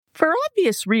For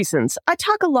obvious reasons, I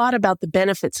talk a lot about the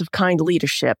benefits of kind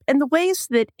leadership and the ways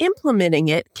that implementing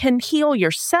it can heal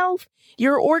yourself,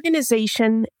 your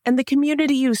organization, and the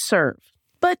community you serve.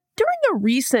 But during a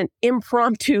recent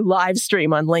impromptu live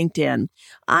stream on LinkedIn,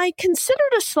 I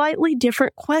considered a slightly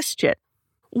different question.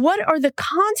 What are the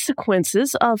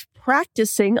consequences of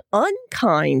practicing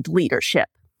unkind leadership?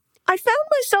 I found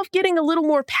myself getting a little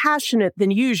more passionate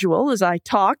than usual as I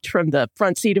talked from the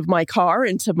front seat of my car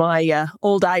into my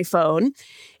old iPhone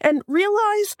and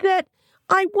realized that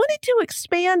I wanted to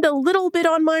expand a little bit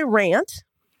on my rant,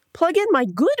 plug in my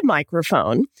good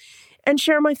microphone, and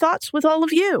share my thoughts with all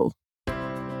of you.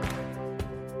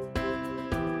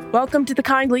 Welcome to the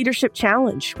Kind Leadership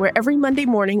Challenge, where every Monday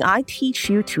morning I teach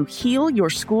you to heal your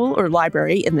school or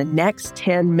library in the next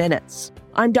 10 minutes.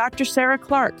 I'm Dr. Sarah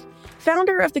Clark,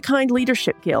 founder of the Kind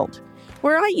Leadership Guild,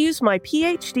 where I use my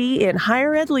PhD in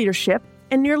higher ed leadership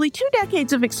and nearly 2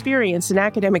 decades of experience in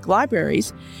academic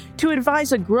libraries to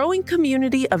advise a growing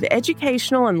community of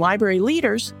educational and library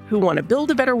leaders who want to build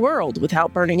a better world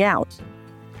without burning out.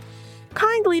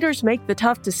 Kind leaders make the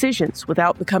tough decisions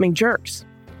without becoming jerks.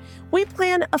 We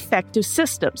plan effective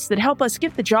systems that help us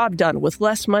get the job done with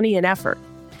less money and effort.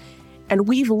 And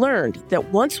we've learned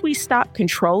that once we stop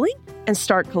controlling and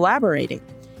start collaborating,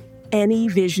 any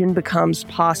vision becomes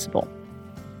possible.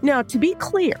 Now, to be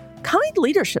clear, kind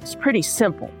leadership's pretty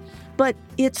simple, but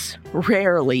it's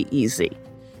rarely easy.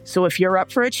 So if you're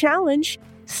up for a challenge,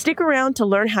 stick around to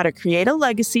learn how to create a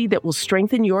legacy that will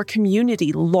strengthen your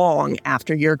community long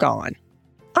after you're gone.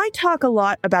 I talk a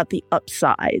lot about the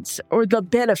upsides, or the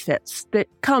benefits, that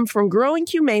come from growing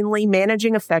humanely,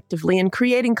 managing effectively, and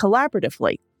creating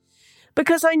collaboratively.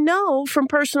 Because I know from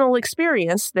personal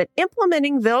experience that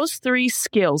implementing those 3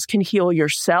 skills can heal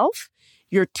yourself,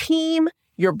 your team,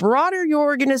 your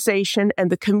organization, and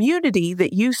the community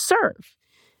that you serve,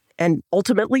 and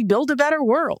ultimately build a better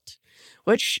world,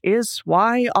 which is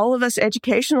why all of us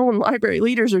educational and library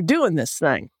leaders are doing this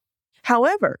thing.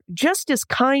 However, just as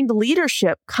kind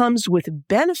leadership comes with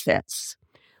benefits,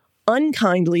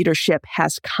 unkind leadership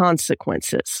has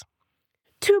consequences.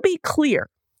 To be clear,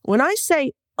 when I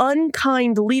say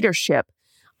unkind leadership,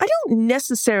 I don't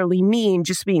necessarily mean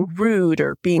just being rude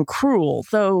or being cruel,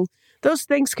 though those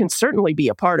things can certainly be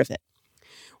a part of it.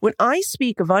 When I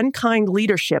speak of unkind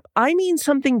leadership, I mean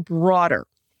something broader.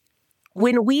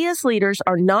 When we as leaders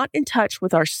are not in touch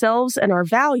with ourselves and our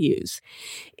values,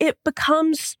 it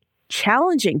becomes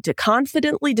challenging to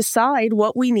confidently decide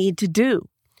what we need to do.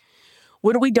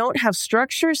 When we don't have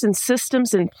structures and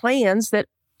systems and plans that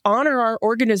honor our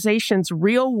organization's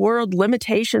real-world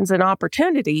limitations and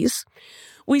opportunities,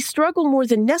 we struggle more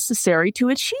than necessary to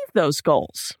achieve those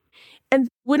goals. And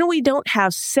when we don't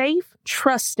have safe,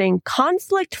 trusting,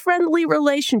 conflict-friendly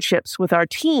relationships with our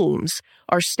teams,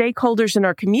 our stakeholders, and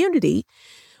our community,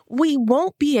 we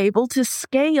won't be able to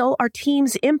scale our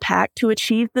team's impact to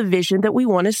achieve the vision that we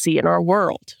want to see in our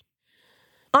world.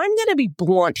 I'm going to be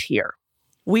blunt here.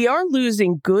 We are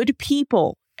losing good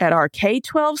people at our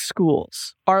K-12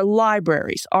 schools, our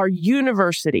libraries, our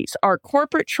universities, our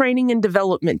corporate training and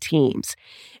development teams,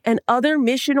 and other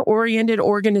mission-oriented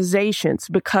organizations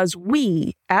because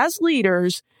we, as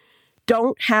leaders,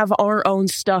 don't have our own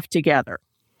stuff together.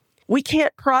 We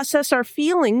can't process our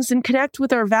feelings and connect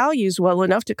with our values well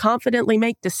enough to confidently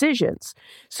make decisions,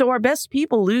 so our best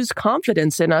people lose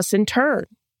confidence in us in turn.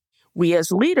 We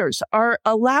as leaders are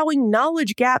allowing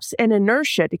knowledge gaps and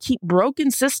inertia to keep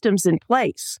broken systems in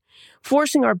place,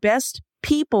 forcing our best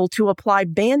people to apply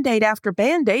Band-Aid after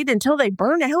Band-Aid until they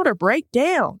burn out or break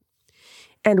down.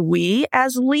 And we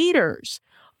as leaders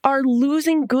are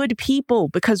losing good people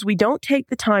because we don't take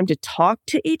the time to talk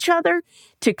to each other,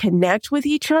 to connect with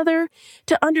each other,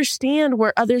 to understand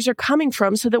where others are coming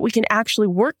from so that we can actually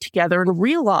work together and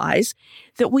realize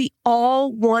that we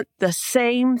all want the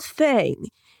same thing.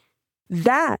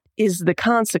 That is the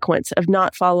consequence of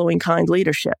not following kind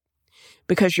leadership,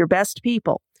 because your best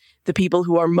people, the people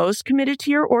who are most committed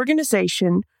to your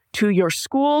organization, to your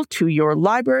school, to your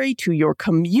library, to your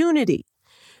community,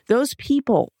 those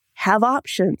people have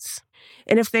options.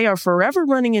 And if they are forever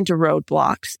running into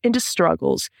roadblocks, into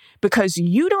struggles, because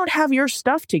you don't have your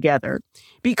stuff together,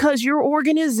 because your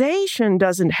organization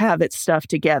doesn't have its stuff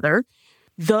together,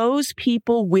 those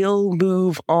people will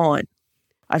move on.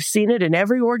 I've seen it in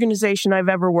every organization I've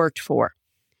ever worked for.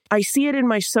 I see it in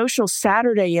my social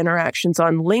Saturday interactions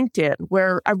on LinkedIn,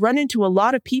 where I run into a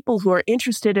lot of people who are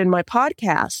interested in my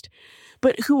podcast,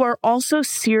 but who are also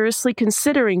seriously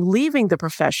considering leaving the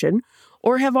profession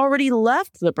or have already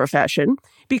left the profession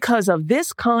because of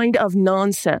this kind of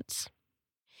nonsense.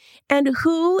 And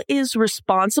who is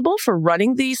responsible for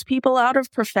running these people out of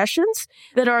professions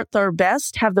that are at their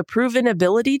best, have the proven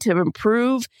ability to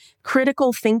improve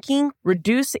critical thinking,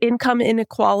 reduce income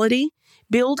inequality,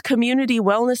 build community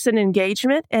wellness and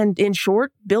engagement, and in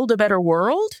short, build a better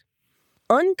world?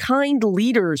 Unkind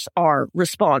leaders are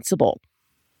responsible.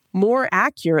 More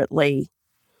accurately,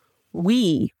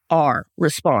 we are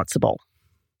responsible.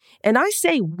 And I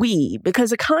say we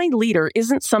because a kind leader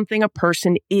isn't something a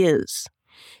person is.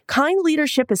 Kind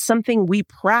leadership is something we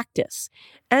practice,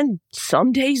 and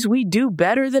some days we do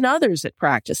better than others at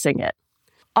practicing it.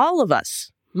 All of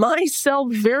us,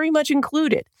 myself very much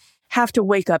included, have to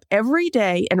wake up every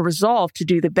day and resolve to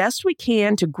do the best we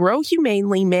can to grow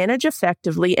humanely, manage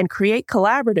effectively, and create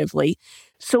collaboratively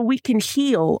so we can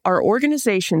heal our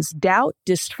organization's doubt,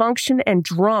 dysfunction, and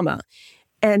drama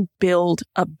and build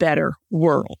a better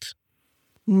world.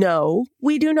 No,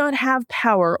 we do not have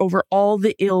power over all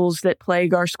the ills that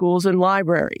plague our schools and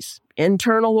libraries,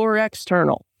 internal or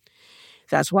external.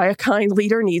 That's why a kind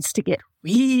leader needs to get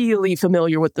really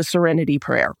familiar with the Serenity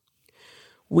Prayer.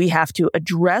 We have to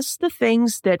address the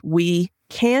things that we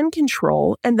can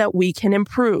control and that we can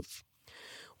improve.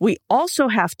 We also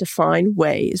have to find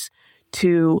ways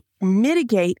to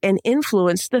mitigate and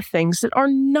influence the things that are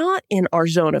not in our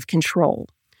zone of control.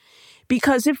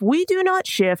 Because if we do not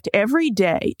shift every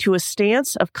day to a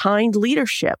stance of kind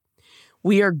leadership,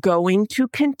 we are going to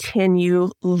continue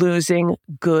losing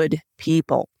good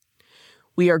people.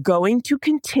 We are going to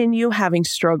continue having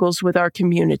struggles with our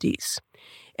communities.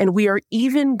 And we are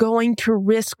even going to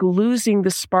risk losing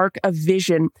the spark of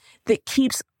vision that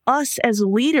keeps us as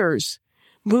leaders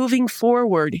moving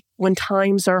forward when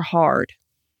times are hard.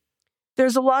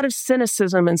 There's a lot of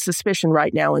cynicism and suspicion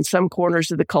right now in some corners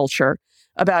of the culture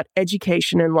about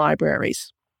education and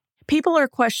libraries. People are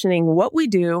questioning what we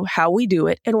do, how we do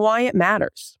it, and why it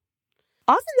matters.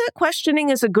 Often that questioning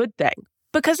is a good thing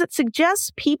because it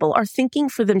suggests people are thinking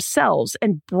for themselves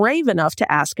and brave enough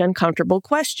to ask uncomfortable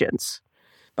questions.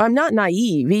 But I'm not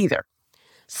naive either.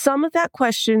 Some of that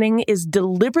questioning is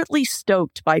deliberately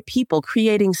stoked by people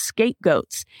creating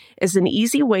scapegoats as an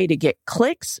easy way to get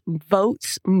clicks,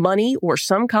 votes, money, or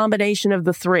some combination of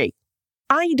the three.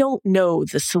 I don't know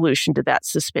the solution to that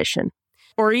suspicion,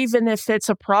 or even if it's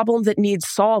a problem that needs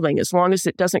solving as long as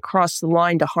it doesn't cross the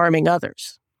line to harming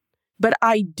others. But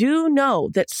I do know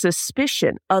that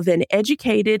suspicion of an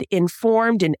educated,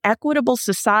 informed, and equitable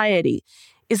society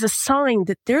is a sign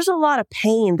that there's a lot of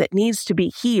pain that needs to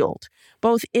be healed,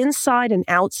 both inside and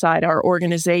outside our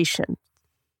organization.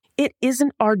 It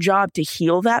isn't our job to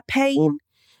heal that pain,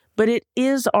 but it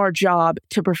is our job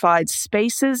to provide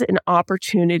spaces and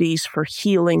opportunities for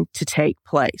healing to take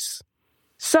place.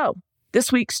 So, this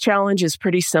week's challenge is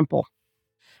pretty simple.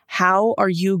 How are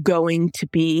you going to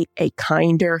be a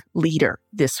kinder leader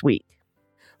this week?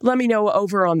 Let me know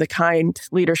over on the Kind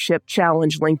Leadership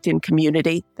Challenge LinkedIn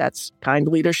community. That's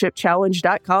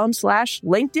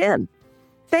kindleadershipchallenge.com/LinkedIn.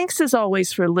 Thanks as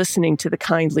always for listening to the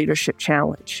Kind Leadership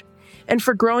Challenge and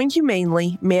for growing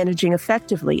humanely, managing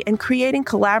effectively, and creating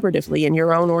collaboratively in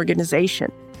your own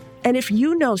organization. And if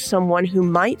you know someone who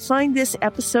might find this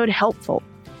episode helpful,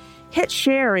 hit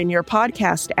share in your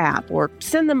podcast app or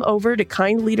send them over to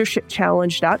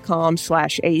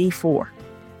kindleadershipchallenge.com/84.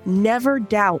 Never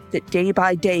doubt that day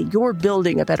by day you're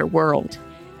building a better world,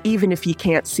 even if you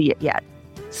can't see it yet.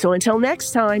 So until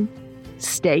next time,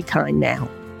 stay kind now.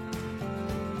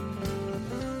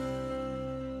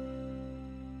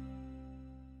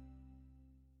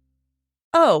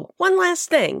 Oh, one last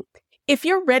thing. If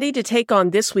you're ready to take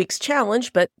on this week's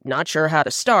challenge but not sure how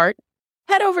to start,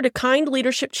 head over to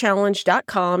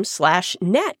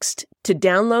kindleadershipchallenge.com/next to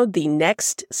download the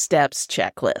Next Steps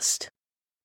checklist.